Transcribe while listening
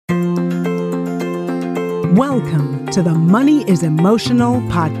Welcome to the Money is Emotional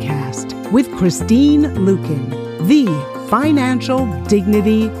podcast with Christine Luken, the financial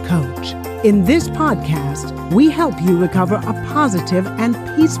dignity coach. In this podcast, we help you recover a positive and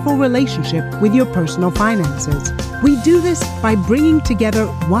peaceful relationship with your personal finances. We do this by bringing together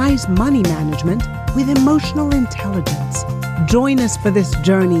wise money management with emotional intelligence. Join us for this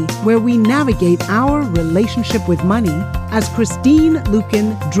journey where we navigate our relationship with money as Christine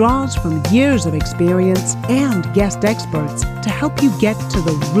Luken draws from years of experience and guest experts to help you get to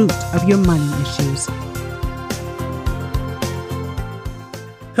the root of your money issues.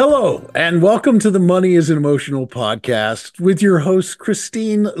 Hello, and welcome to the Money is an Emotional podcast with your host,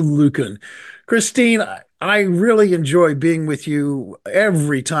 Christine Luken. Christine, I really enjoy being with you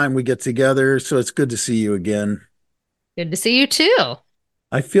every time we get together, so it's good to see you again. Good to see you too.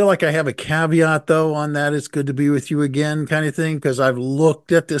 I feel like I have a caveat, though, on that it's good to be with you again kind of thing, because I've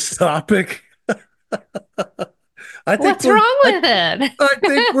looked at this topic. What's wrong with it? I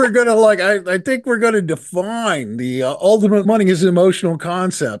think we're gonna I think we're gonna define the ultimate money is an emotional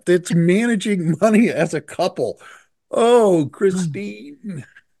concept. It's managing money as a couple. Oh, Christine.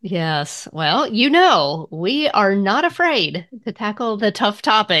 Yes. Well, we are not afraid to tackle the tough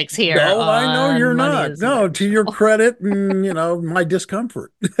topics here. No, I know you're not. No, to your credit and, my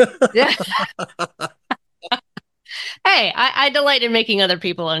discomfort. Yeah. Hey, I delight in making other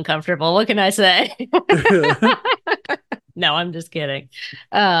people uncomfortable. What can I say? No, I'm just kidding.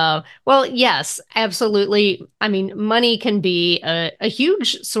 Well, yes, absolutely. I mean, money can be a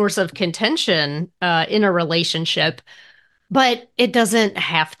huge source of contention in a relationship, but it doesn't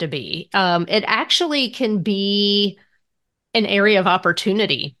have to be. It actually can be an area of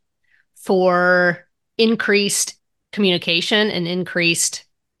opportunity for increased communication and increased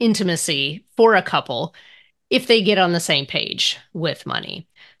intimacy for a couple if they get on the same page with money.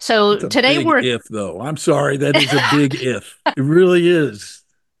 So today we're if though. I'm sorry, that is a big if. It really is.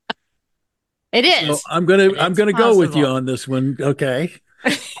 It is. So I'm gonna go with you on this one. Okay.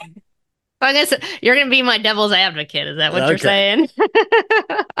 I guess you're gonna be my devil's advocate. Is that what you're saying?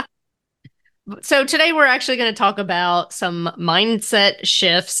 So today we're actually going to talk about some mindset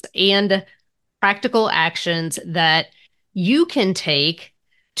shifts and practical actions that you can take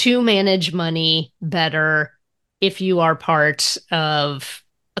to manage money better if you are part of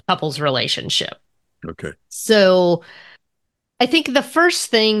a couple's relationship. Okay. So I think the first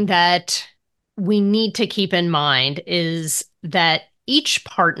thing that we need to keep in mind is that each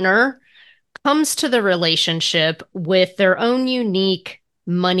partner comes to the relationship with their own unique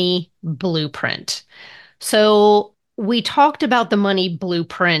money blueprint. So we talked about the money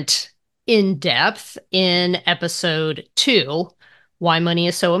blueprint in depth in episode 2, Why Money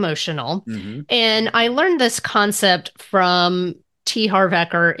is So Emotional. Mm-hmm. And I learned this concept from T. Harv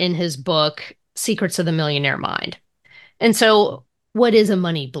Eker in his book, Secrets of the Millionaire Mind. And so what is a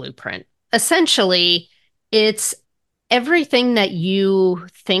money blueprint? Essentially, it's everything that you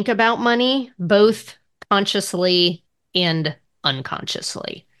think about money, both consciously and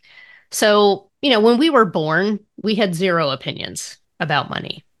unconsciously. So, when we were born, we had zero opinions about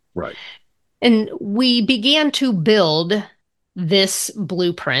money. Right. And we began to build this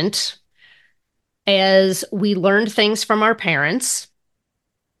blueprint as we learned things from our parents,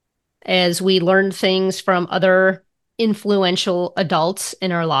 as we learned things from other influential adults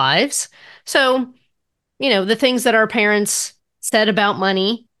in our lives. So, the things that our parents said about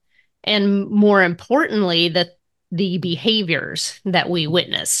money, and more importantly, the behaviors that we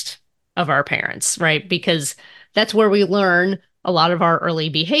witnessed of our parents, right? Because that's where we learn a lot of our early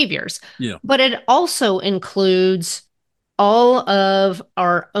behaviors. Yeah. But it also includes all of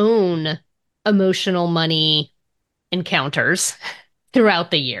our own emotional money encounters throughout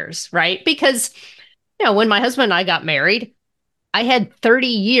the years, right? Because, when my husband and I got married, I had 30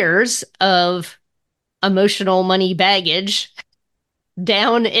 years of emotional money baggage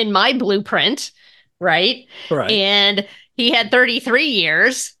down in my blueprint, right? Right. And he had 33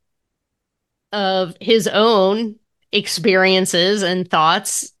 years of his own experiences and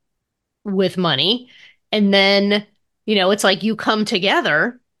thoughts with money. And then, it's like you come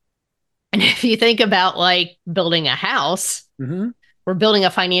together. And if you think about like building a house, mm-hmm. We're building a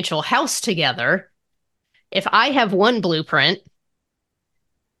financial house together. If I have one blueprint,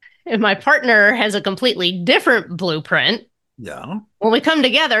 if my partner has a completely different blueprint, yeah, when we come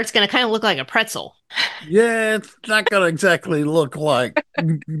together, it's going to kind of look like a pretzel. Yeah, it's not going to exactly look like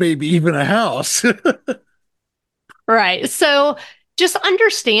maybe even a house. Right. So just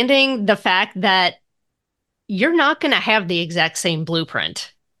understanding the fact that you're not going to have the exact same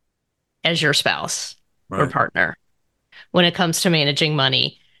blueprint as your spouse or partner when it comes to managing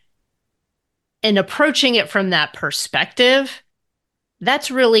money. And approaching it from that perspective,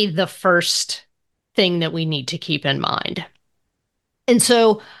 that's really the first thing that we need to keep in mind. And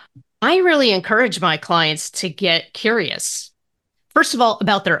so I really encourage my clients to get curious, first of all,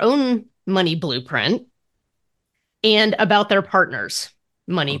 about their own money blueprint and about their partner's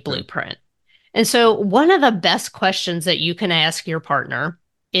money blueprint. And so one of the best questions that you can ask your partner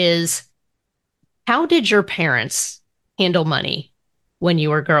is, how did your parents handle money when you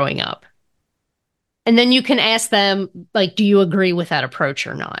were growing up? And then you can ask them, like, do you agree with that approach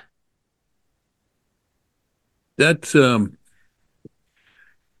or not? That's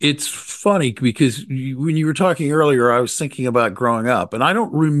it's funny because when you were talking earlier, I was thinking about growing up, and I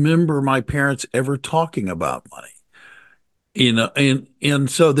don't remember my parents ever talking about money. And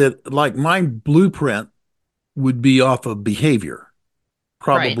so that, like, my blueprint would be off of behavior,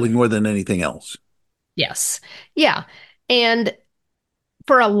 probably Right. more than anything else. Yes. Yeah. And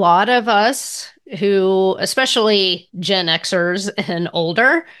for a lot of us who, especially Gen Xers and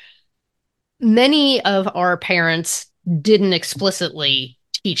older, many of our parents didn't explicitly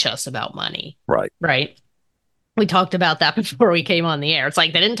teach us about money. Right. Right. We talked about that before we came on the air. It's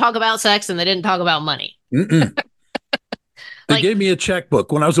like they didn't talk about sex and they didn't talk about money. They Like, gave me a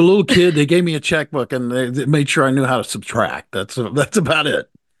checkbook. When I was a little kid, they gave me a checkbook and they made sure I knew how to subtract. That's about it.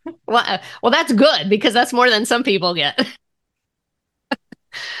 well, that's good because that's more than some people get.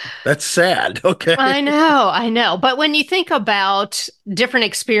 That's sad. Okay. I know. But when you think about different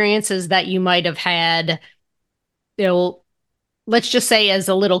experiences that you might have had, you know, let's just say as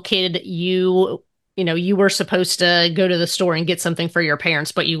a little kid, you were supposed to go to the store and get something for your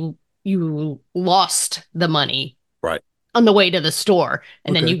parents, but you lost the money Right. on the way to the store,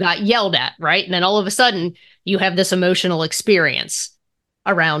 and then Okay. you got yelled at, right? And then all of a sudden you have this emotional experience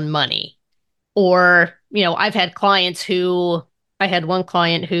around money. Or, I had one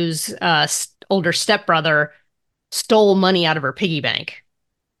client whose older stepbrother stole money out of her piggy bank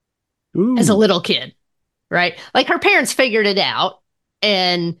as a Ooh. little kid, right? Like her parents figured it out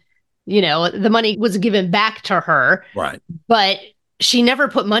and, the money was given back to her, Right. but she never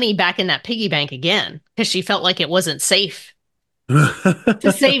put money back in that piggy bank again because she felt like it wasn't safe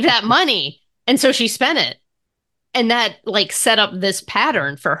to save that money. And so she spent it. And that like set up this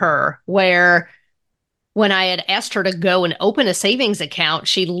pattern for her where when I had asked her to go and open a savings account,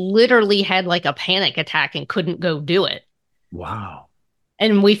 she literally had like a panic attack and couldn't go do it. Wow.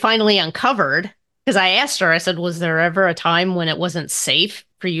 And we finally uncovered because I asked her, I said, was there ever a time when it wasn't safe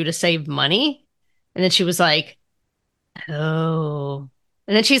for you to save money? And then she was like, oh.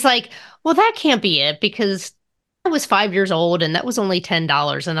 And then she's like, well, that can't be it because I was 5 years old and that was only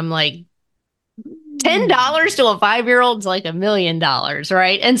 $10. And I'm like, $10 to a 5-year-old is like $1 million,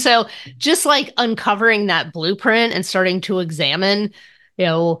 right? And so just like uncovering that blueprint and starting to examine,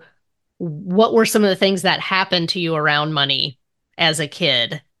 what were some of the things that happened to you around money as a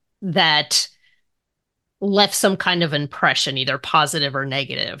kid that left some kind of impression, either positive or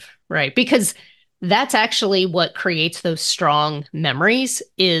negative, right? Because that's actually what creates those strong memories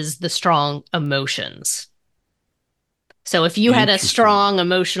is the strong emotions. So if you had a strong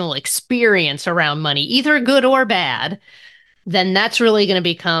emotional experience around money, either good or bad, then that's really going to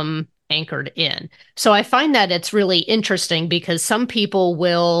become anchored in. So I find that it's really interesting because some people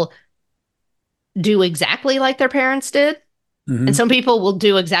will do exactly like their parents did, and some people will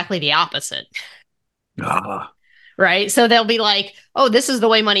do exactly the opposite. Right? So they'll be like, oh, this is the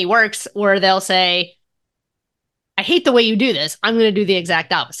way money works, or they'll say, I hate the way you do this. I'm going to do the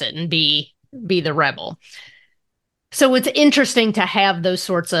exact opposite and be the rebel. So it's interesting to have those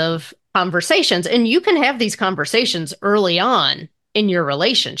sorts of conversations, and you can have these conversations early on in your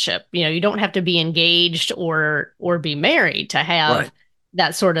relationship. You don't have to be engaged or be married to have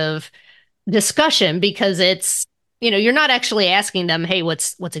that sort of discussion because it's, you're not actually asking them, hey,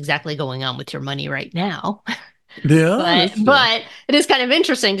 what's exactly going on with your money right now? Yeah. But it is kind of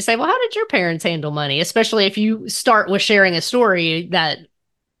interesting to say, well, how did your parents handle money? Especially if you start with sharing a story that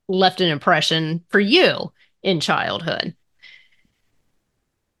left an impression for you in childhood.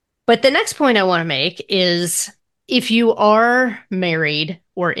 But the next point I want to make is if you are married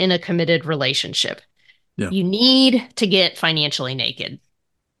or in a committed relationship, you need to get financially naked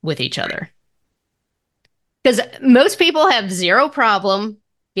with each other. Because most people have zero problem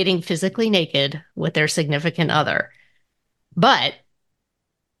getting physically naked with their significant other. But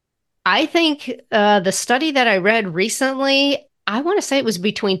I think the study that I read recently, I want to say it was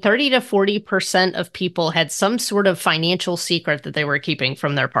between 30 to 40% of people had some sort of financial secret that they were keeping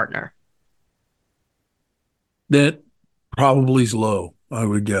from their partner. That probably is low, I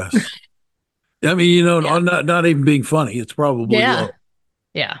would guess. I mean, not even being funny, it's probably low.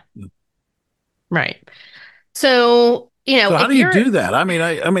 Yeah. Right. So, So how if do you you're, do that? I mean,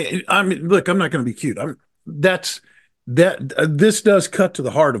 look, I'm not going to be cute. That's that this does cut to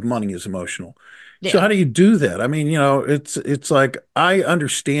the heart of money is emotional. So yeah. how do you do that? I mean, it's like I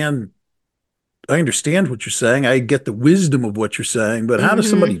understand what you're saying. I get the wisdom of what you're saying, but how does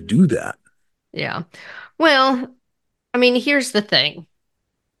somebody Hmm. do that? Yeah. Well, I mean, here's the thing.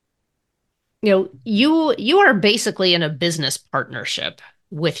 You are basically in a business partnership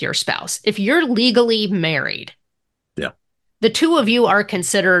with your spouse. If you're legally married, Yeah. the two of you are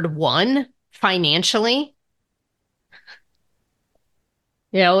considered one financially.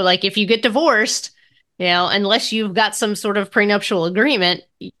 Like if you get divorced, unless you've got some sort of prenuptial agreement,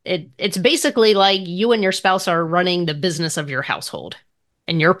 it's basically like you and your spouse are running the business of your household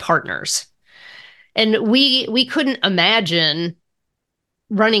and you're partners. And we couldn't imagine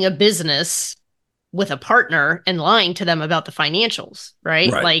running a business with a partner and lying to them about the financials,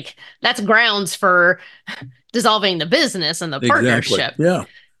 right? Right. Like that's grounds for dissolving the business and the Exactly. partnership. Yeah.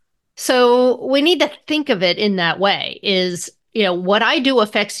 So we need to think of it in that way is, what I do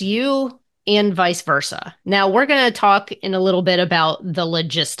affects you and vice versa. Now we're going to talk in a little bit about the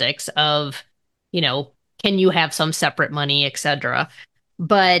logistics of, you know, can you have some separate money, etc.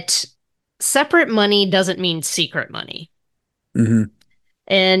 But separate money doesn't mean secret money. Hmm.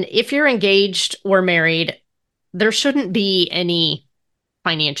 And if you're engaged or married, there shouldn't be any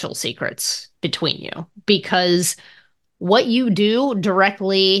financial secrets between you because what you do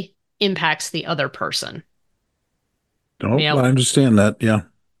directly impacts the other person. You Oh, know, I understand that. Yeah.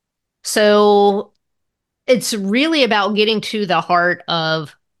 so it's really about getting to the heart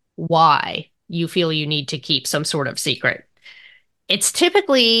of why you feel you need to keep some sort of secret. It's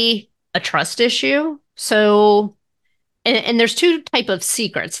typically a trust issue. So, and there's two type of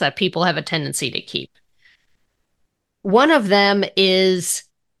secrets that people have a tendency to keep. One of them is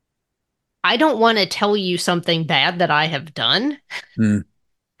I don't want to tell you something bad that I have done Mm,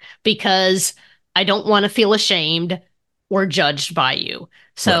 because I don't want to feel ashamed or judged by you. right.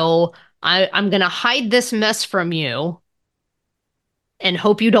 So I'm going to hide this mess from you and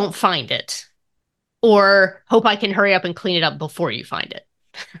hope you don't find it, or hope I can hurry up and clean it up before you find it.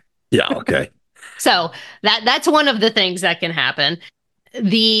 Yeah. Okay. So that's one of the things that can happen.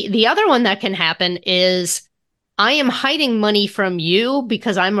 The other one that can happen is I am hiding money from you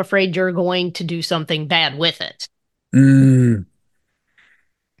because I'm afraid you're going to do something bad with it. Mm,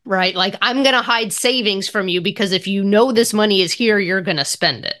 Right? Like I'm going to hide savings from you because if you know this money is here, you're going to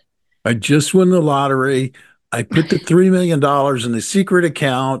spend it. I just won the lottery. I put the $3 million in the secret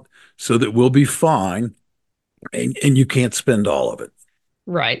account so that we'll be fine, and you can't spend all of it.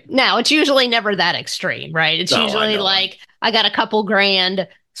 Right. Now, it's usually never that extreme, right? It's Oh, I usually know. like I got a couple grand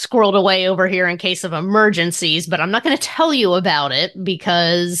squirreled away over here in case of emergencies, but I'm not going to tell you about it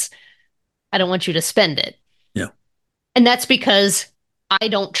because I don't want you to spend it. Yeah. And that's because I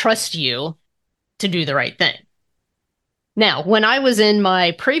don't trust you to do the right thing. Now, when I was in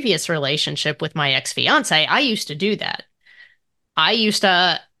my previous relationship with my ex-fiance, I used to do that.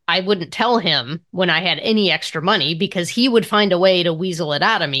 I wouldn't tell him when I had any extra money because he would find a way to weasel it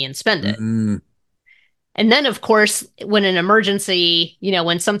out of me and spend it. Mm, And then, of course, when an emergency,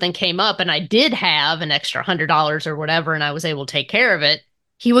 when something came up and I did have an extra $100 or whatever, and I was able to take care of it,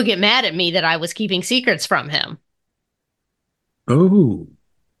 he would get mad at me that I was keeping secrets from him. oh,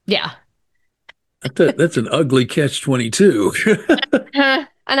 Yeah. that's an ugly catch-22.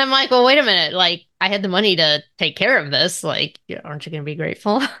 And I'm like, well, wait a minute. Like, I had the money to take care of this. Like, aren't you going to be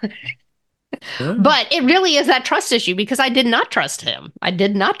grateful? Yeah, But it really is that trust issue because I did not trust him. I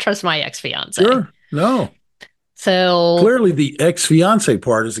did not trust my ex-fiance. sure. No. So, Clearly, the ex-fiance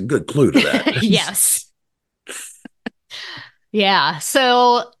part is a good clue to that. yes. Yeah.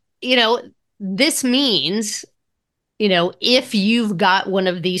 So, this means, if you've got one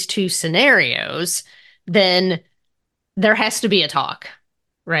of these two scenarios, then there has to be a talk,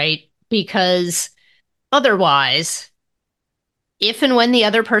 right? Because otherwise, if and when the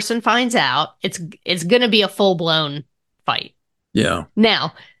other person finds out, it's going to be a full-blown fight. Yeah.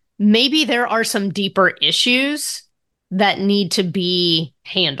 Now, maybe there are some deeper issues that need to be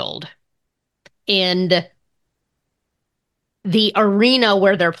handled. And the arena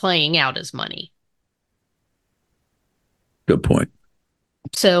where they're playing out is money. Good point.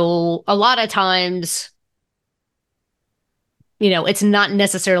 So a lot of times, it's not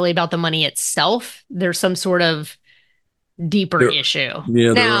necessarily about the money itself. There's some sort of deeper There, issue. yeah,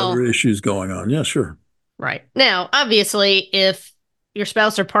 there are Now, other issues going on. Yeah, sure. right. Now, obviously, if your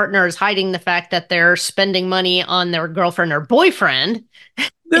spouse or partner is hiding the fact that they're spending money on their girlfriend or boyfriend, and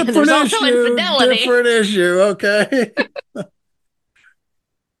there's Different also issue. infidelity. Different issue. Okay.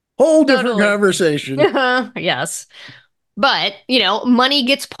 Whole different Totally. conversation. Yes. But, money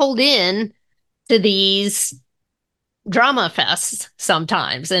gets pulled in to these drama fests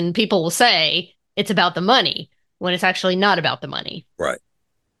sometimes, and people will say it's about the money when it's actually not about the money. Right.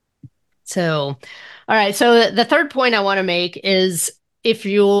 So, all right. So the third point I want to make is if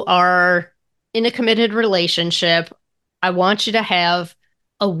you are in a committed relationship, I want you to have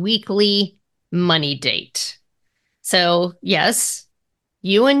a weekly money date. So, yes,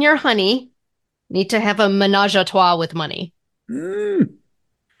 you and your honey need to have a menage a trois with money. Mm.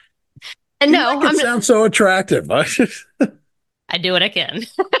 And You no, make it sound so attractive. I do what I can.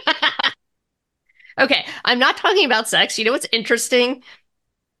 Okay, I'm not talking about sex. You know what's interesting?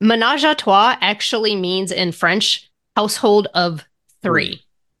 Menage a trois actually means in French, household of three.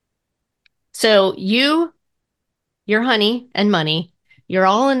 So you, your honey, and money, you're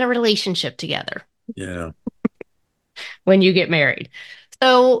all in a relationship together. Yeah. When you get married.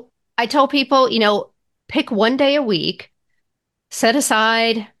 So I tell people, pick one day a week, set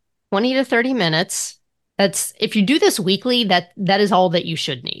aside 20 to 30 minutes. That's if you do this weekly, that is all that you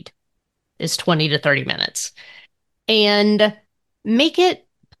should need is 20 to 30 minutes. And make it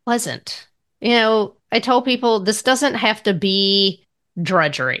pleasant. I tell people this doesn't have to be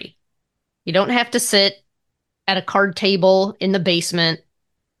drudgery. You don't have to sit at a card table in the basement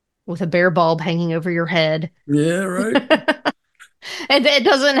with a bare bulb hanging over your head. Yeah, right. And it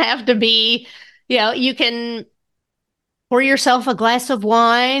doesn't have to be, you can pour yourself a glass of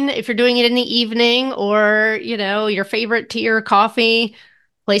wine if you're doing it in the evening, or, your favorite tea or coffee,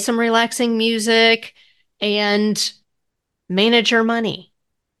 play some relaxing music and manage your money.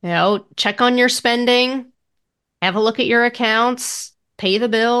 Check on your spending, have a look at your accounts, pay the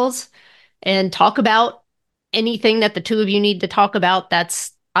bills, and talk about anything that the two of you need to talk about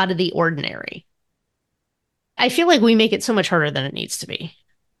that's out of the ordinary. I feel like we make it so much harder than it needs to be.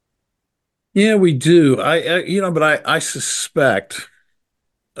 Yeah, we do. But I suspect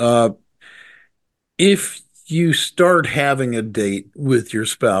if you start having a date with your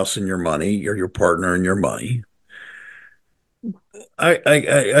spouse and your money, or your partner and your money,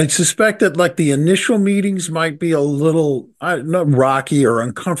 I suspect that like the initial meetings might be a little not rocky or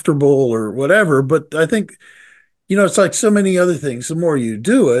uncomfortable or whatever, but I think it's like so many other things. The more you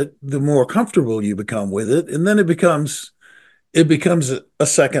do it, the more comfortable you become with it, and then it becomes a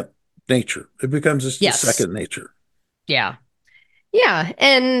second nature. It becomes a second nature. Yeah. Yeah.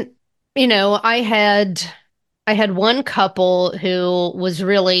 And, I had one couple who was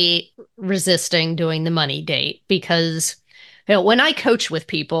really resisting doing the money date because when I coach with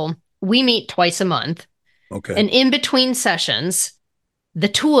people, we meet twice a month. Okay. And in between sessions, the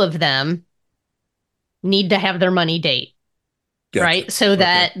two of them need to have their money date. Gotcha. Right? So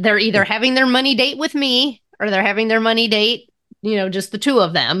that they're either having their money date with me or they're having their money date, just the two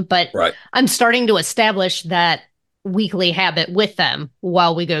of them. But I'm starting to establish that weekly habit with them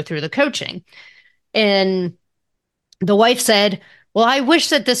while we go through the coaching. And the wife said, well, I wish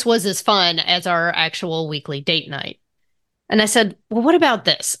that this was as fun as our actual weekly date night. And I said, well, what about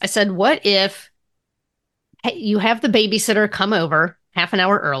this? I said, what if you have the babysitter come over half an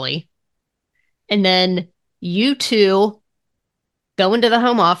hour early, and then you two go into the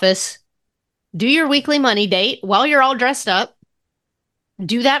home office, do your weekly money date while you're all dressed up,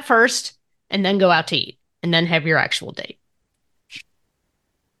 do that first, and then go out to eat, and then have your actual date.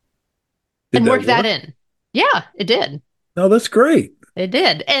 And work that in. Yeah, it did. No, that's great. It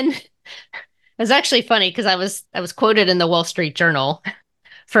did. And it was actually funny because I was quoted in the Wall Street Journal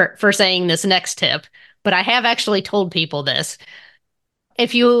for saying this next tip, but I have actually told people this.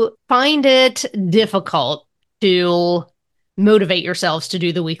 If you find it difficult to motivate yourselves to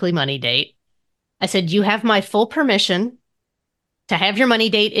do the weekly money date, I said, you have my full permission to have your money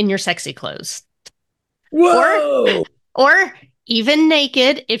date in your sexy clothes. Whoa! Or even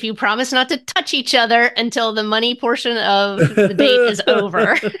naked, if you promise not to touch each other until the money portion of the date is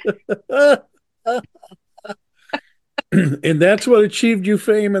over. And that's what achieved you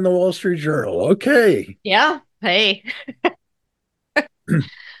fame in the Wall Street Journal. Okay. Yeah. Hey.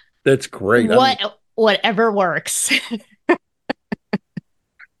 That's great. Whatever works.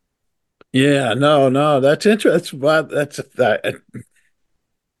 Yeah, no, that's interesting.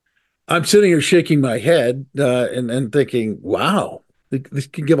 I'm sitting here shaking my head and thinking, wow, this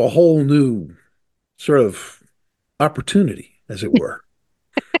can give a whole new sort of opportunity, as it were.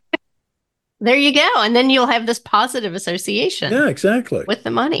 There you go. And then you'll have this positive association. Yeah, exactly. With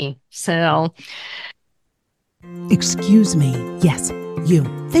the money. So. Excuse me. Yes, you.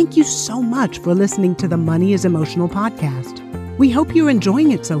 Thank you so much for listening to the Money is Emotional podcast. We hope you're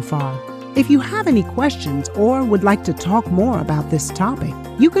enjoying it so far. If you have any questions or would like to talk more about this topic,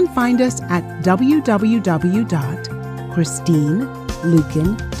 you can find us at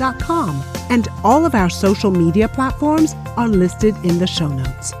www.christinelukin.com, and all of our social media platforms are listed in the show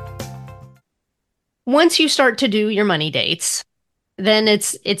notes. Once you start to do your money dates, then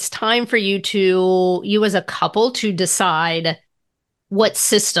it's time for you as a couple to decide what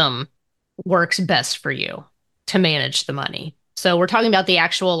system works best for you to manage the money. So we're talking about the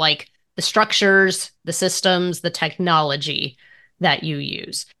actual, like, the structures, the systems, the technology that you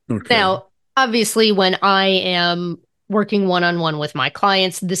use. Okay. Now, obviously, when I am working one-on-one with my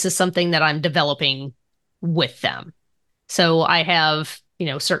clients, this is something that I'm developing with them. So I have,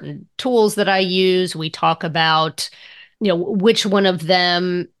 certain tools that I use. We talk about, which one of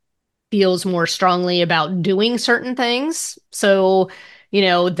them feels more strongly about doing certain things. So,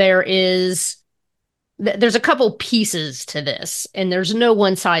 there's a couple pieces to this, and there's no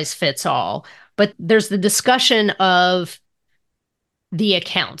one size fits all, but there's the discussion of the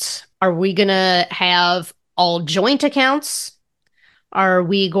accounts. Are we going to have all joint accounts? Are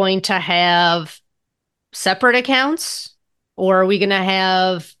we going to have separate accounts? Or are we going to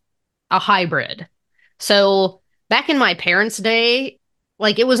have a hybrid? So back in my parents' day,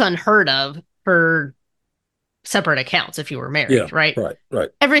 like, it was unheard of for separate accounts if you were married, right? Right.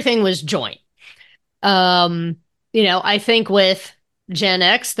 Everything was joint. I think with Gen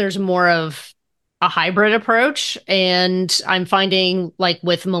X, there's more of a hybrid approach. And I'm finding, like,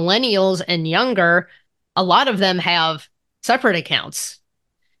 with millennials and younger, a lot of them have separate accounts.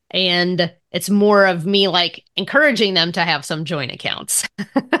 And it's more of me, like, encouraging them to have some joint accounts.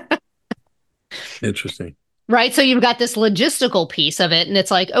 Interesting. Right. So you've got this logistical piece of it. And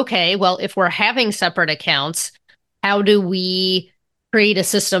it's like, okay, well, if we're having separate accounts, how do we create a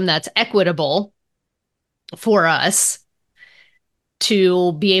system that's equitable for us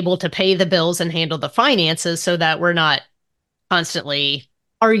to be able to pay the bills and handle the finances so that we're not constantly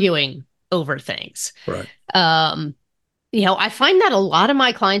arguing over things? Right. I find that a lot of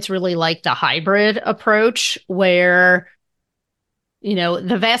my clients really like the hybrid approach where,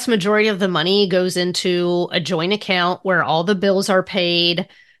 the vast majority of the money goes into a joint account where all the bills are paid.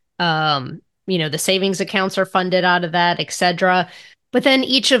 The savings accounts are funded out of that, etc. But then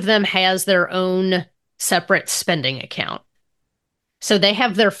each of them has their own separate spending account. So they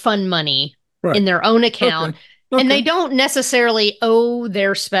have their fun money in their own account, and they don't necessarily owe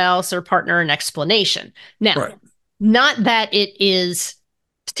their spouse or partner an explanation. Now, not that it is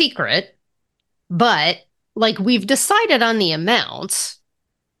secret, but, like, we've decided on the amounts,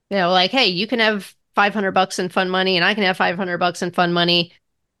 like, hey, you can have $500 in fun money and I can have $500 in fun money.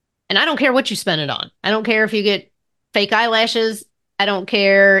 And I don't care what you spend it on. I don't care if you get fake eyelashes. I don't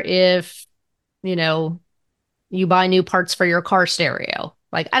care if, you buy new parts for your car stereo.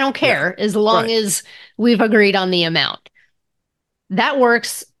 Like, I don't care as long as we've agreed on the amount. That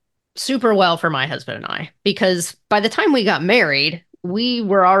works super well for my husband and I, because by the time we got married, we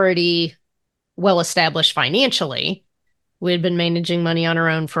were already well established financially. We had been managing money on our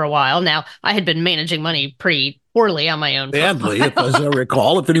own for a while. Now, I had been managing money pretty poorly on my own. Badly, as I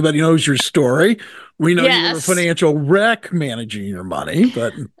recall. If anybody knows your story, we know you were a financial wreck managing your money.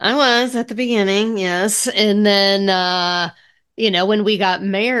 But I was at the beginning, yes. And then, when we got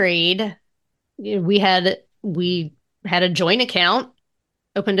married, we had a joint account,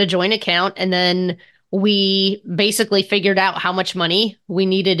 opened a joint account, and then we basically figured out how much money we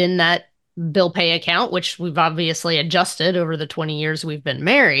needed in that bill pay account, which we've obviously adjusted over the 20 years we've been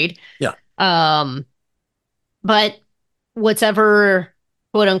married. Yeah. But what's ever,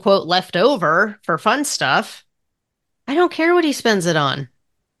 quote unquote, left over for fun stuff, I don't care what he spends it on.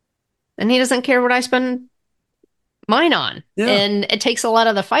 And he doesn't care what I spend mine on. Yeah. And it takes a lot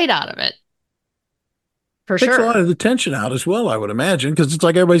of the fight out of it. For sure. Takes a lot of the tension out as well, I would imagine, because it's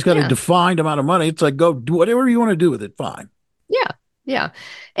like everybody's got a defined amount of money. It's like, go do whatever you want to do with it. Fine. Yeah.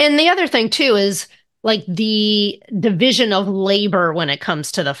 And the other thing too is, like, the division of labor when it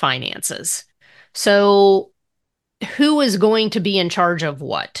comes to the finances. So who is going to be in charge of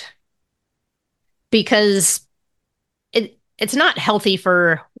what? Because it's not healthy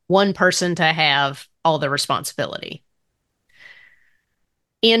for one person to have all the responsibility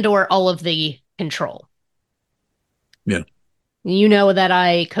and or all of the control. Yeah. That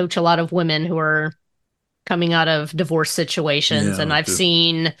I coach a lot of women who are coming out of divorce situations, and I've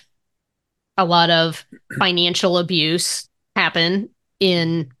seen a lot of financial abuse happen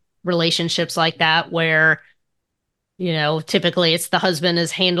in relationships like that, where, typically it's the husband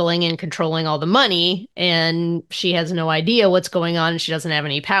is handling and controlling all the money, and she has no idea what's going on, and she doesn't have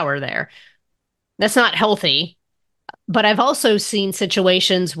any power there. That's not healthy. But I've also seen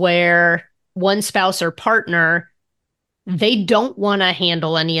situations where one spouse or partner, they don't want to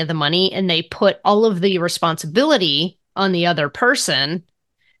handle any of the money and they put all of the responsibility on the other person.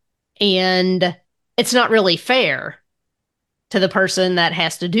 And it's not really fair to the person that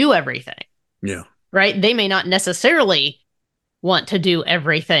has to do everything. Yeah. Right? They may not necessarily want to do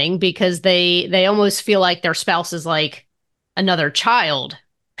everything because they almost feel like their spouse is like another child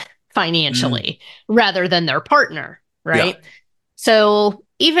financially rather than their partner, right? Yeah. So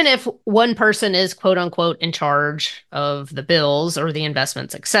even if one person is quote unquote in charge of the bills or the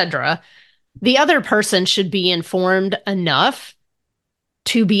investments, etc., the other person should be informed enough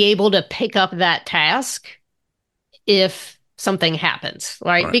to be able to pick up that task if something happens,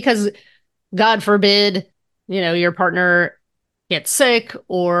 right? Because God forbid, your partner gets sick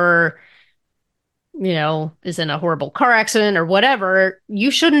or, is in a horrible car accident or whatever,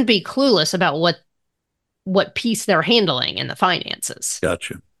 you shouldn't be clueless about what piece they're handling in the finances.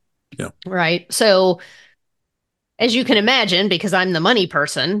 Gotcha. Yeah. Right. So as you can imagine, because I'm the money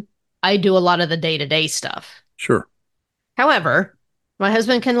person, I do a lot of the day-to-day stuff. Sure. However, my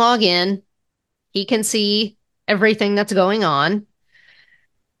husband can log in. He can see everything that's going on.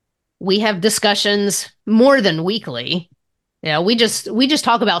 We have discussions more than weekly. We just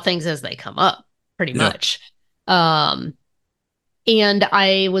talk about things as they come up, pretty much. And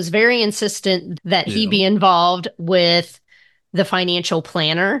I was very insistent that he be involved with the financial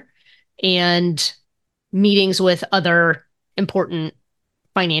planner and meetings with other important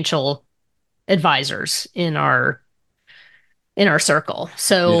financial advisors in our circle.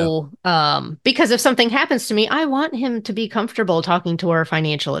 So, because if something happens to me, I want him to be comfortable talking to our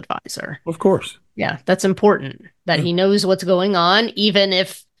financial advisor. Of course. Yeah, that's important that he knows what's going on, even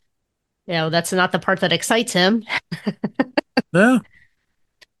if, that's not the part that excites him. Yeah.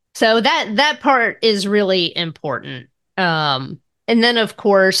 So that part is really important. And then, of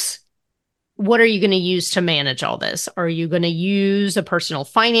course, what are you going to use to manage all this? Are you going to use a personal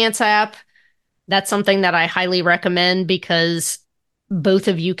finance app? That's something that I highly recommend because both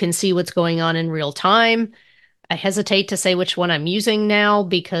of you can see what's going on in real time. I hesitate to say which one I'm using now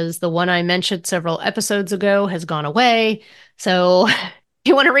because the one I mentioned several episodes ago has gone away. So if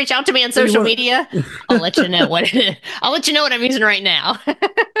you want to reach out to me on social media, I'll let you know what it is. I'll let you know what I'm using right now.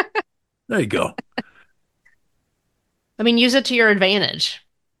 There you go. I mean, use it to your advantage.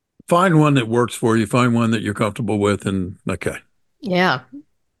 Find one that works for you. Find one that you're comfortable with, and okay. Yeah.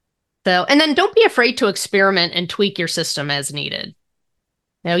 So, and then don't be afraid to experiment and tweak your system as needed.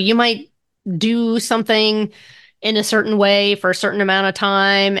 You might do something in a certain way for a certain amount of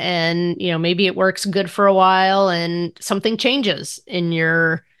time, and maybe it works good for a while, and something changes in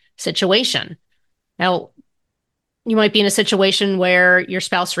your situation. Now, you might be in a situation where your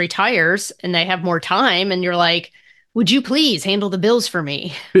spouse retires and they have more time, and you're like, would you please handle the bills for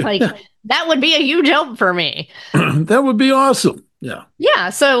me? Like, that would be a huge help for me. That would be awesome. Yeah. Yeah.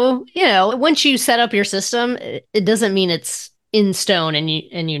 So, once you set up your system, it doesn't mean it's in stone and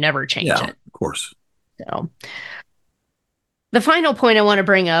you never change it. Of course. So the final point I want to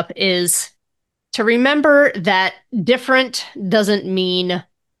bring up is to remember that different doesn't mean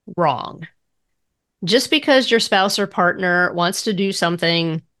wrong. Just because your spouse or partner wants to do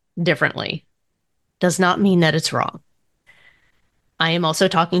something differently does not mean that it's wrong. I am also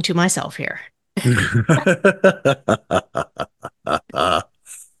talking to myself here.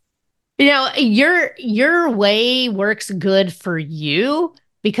 Your way works good for you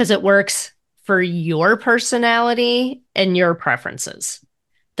because it works for your personality and your preferences.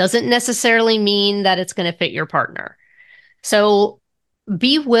 Doesn't necessarily mean that it's going to fit your partner. So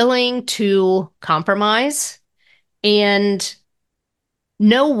be willing to compromise and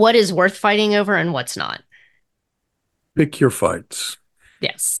know what is worth fighting over and what's not. Pick your fights.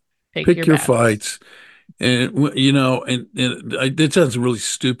 Yes. Pick your fights. And and it sounds really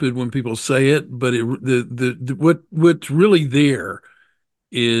stupid when people say it, but what's really there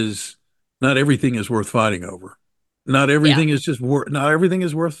is not everything is worth fighting over. Not everything is not everything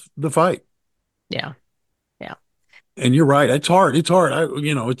is worth the fight. Yeah. Yeah. And you're right. It's hard. It's hard.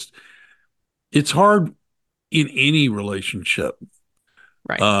 It's hard in any relationship.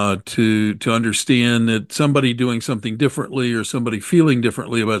 Right. To understand that somebody doing something differently or somebody feeling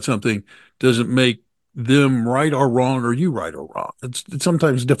differently about something doesn't make them right or wrong or you right or wrong. It's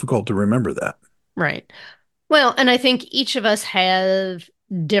sometimes difficult to remember that. Right. Well, and I think each of us have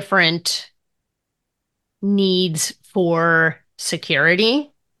different needs for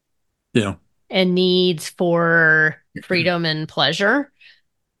security. Yeah. And needs for freedom and pleasure.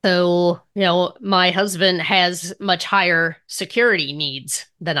 So, my husband has much higher security needs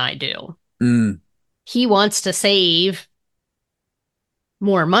than I do. he wants to save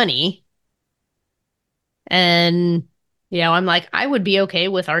more money. And, I'm like, I would be okay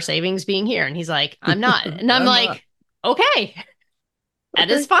with our savings being here. And he's like, I'm not. And I'm like, okay, that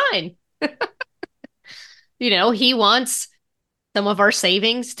is fine. He wants some of our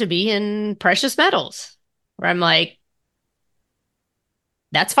savings to be in precious metals, where I'm like,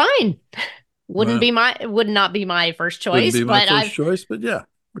 that's fine. Would not be my first choice. Wouldn't be my first choice, but yeah.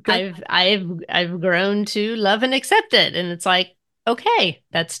 Okay. I've grown to love and accept it. And it's like, okay,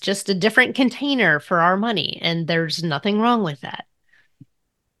 that's just a different container for our money. And there's nothing wrong with that.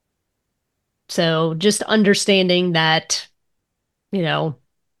 So just understanding that,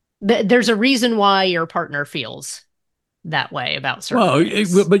 there's a reason why your partner feels that way about certain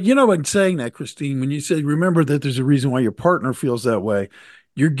things. But in saying that, Christine, when you say, remember that there's a reason why your partner feels that way,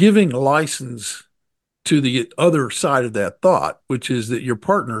 you're giving license to the other side of that thought, which is that your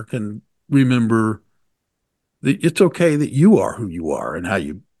partner can remember that it's okay that you are who you are and how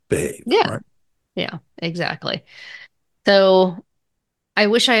you behave. Yeah. Right? Yeah, exactly. So I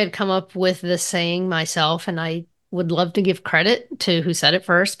wish I had come up with this saying myself, and I would love to give credit to who said it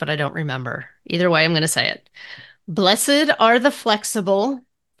first, but I don't remember. Either way, I'm going to say it. Blessed are the flexible,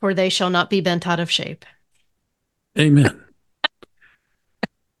 for they shall not be bent out of shape. Amen.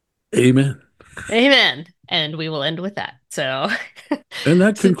 Amen. Amen. And we will end with that. So, and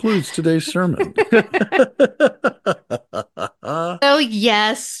that concludes today's sermon. So,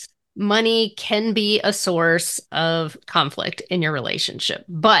 yes, money can be a source of conflict in your relationship,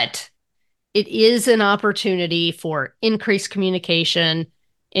 but it is an opportunity for increased communication,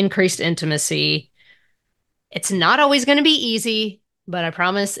 increased intimacy. It's not always going to be easy, but I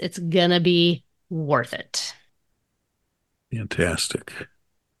promise it's going to be worth it. Fantastic.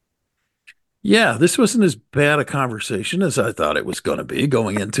 Yeah, this wasn't as bad a conversation as I thought it was going to be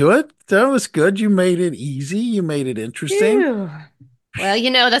going into it. That was good. You made it easy. You made it interesting. Ew.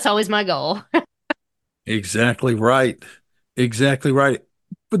 Well, that's always my goal. Exactly right. Exactly right.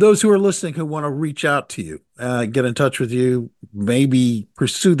 For those who are listening who want to reach out to you, get in touch with you, maybe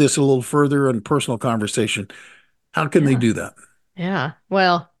pursue this a little further in personal conversation, how can they do that? Yeah.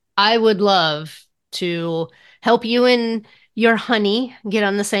 Well, I would love to help you and your honey get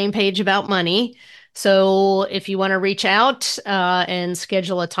on the same page about money. So if you want to reach out and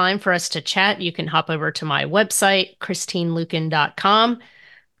schedule a time for us to chat, you can hop over to my website,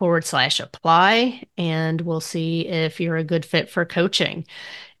 christineluken.com/apply, and we'll see if you're a good fit for coaching.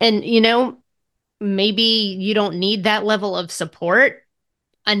 And, maybe you don't need that level of support.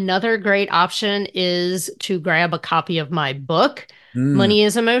 Another great option is to grab a copy of my book, Money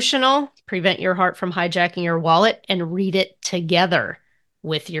is Emotional, Prevent Your Heart from Hijacking Your Wallet, and read it together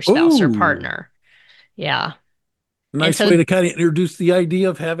with your spouse or partner. Yeah. Nice way to kind of introduce the idea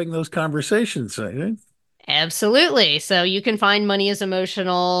of having those conversations, I think. Absolutely. So you can find Money is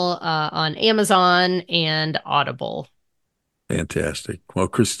Emotional on Amazon and Audible. Fantastic. Well,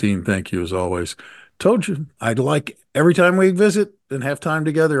 Christine, thank you as always. Told you, I'd like every time we visit and have time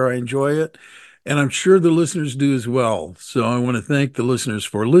together, I enjoy it. And I'm sure the listeners do as well. So I want to thank the listeners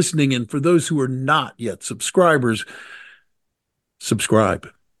for listening. And for those who are not yet subscribers, subscribe.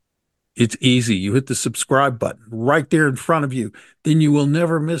 It's easy. You hit the subscribe button right there in front of you. Then you will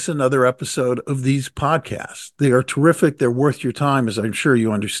never miss another episode of these podcasts. They are terrific. They're worth your time, as I'm sure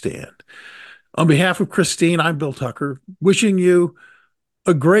you understand. On behalf of Christine, I'm Bill Tucker, wishing you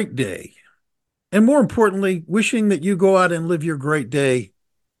a great day. And more importantly, wishing that you go out and live your great day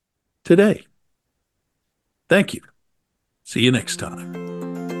today. Thank you. See you next time.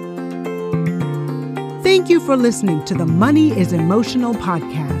 Thank you for listening to the Money is Emotional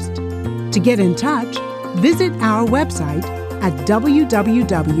podcast. To get in touch, visit our website at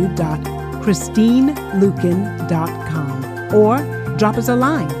www.christineluken.com or drop us a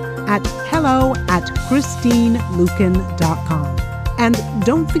line at hello@christineluken.com. And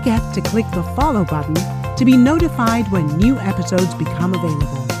don't forget to click the follow button to be notified when new episodes become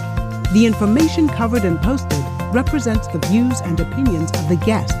available. The information covered and posted represents the views and opinions of the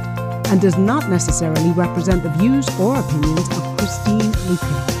guest and does not necessarily represent the views or opinions of Christine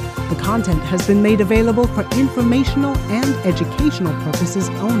Luken. The content has been made available for informational and educational purposes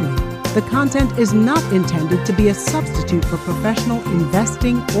only. The content is not intended to be a substitute for professional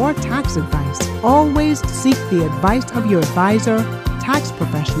investing or tax advice. Always seek the advice of your advisor, tax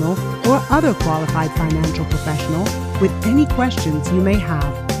professional, or other qualified financial professional with any questions you may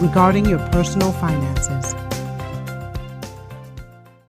have regarding your personal finances.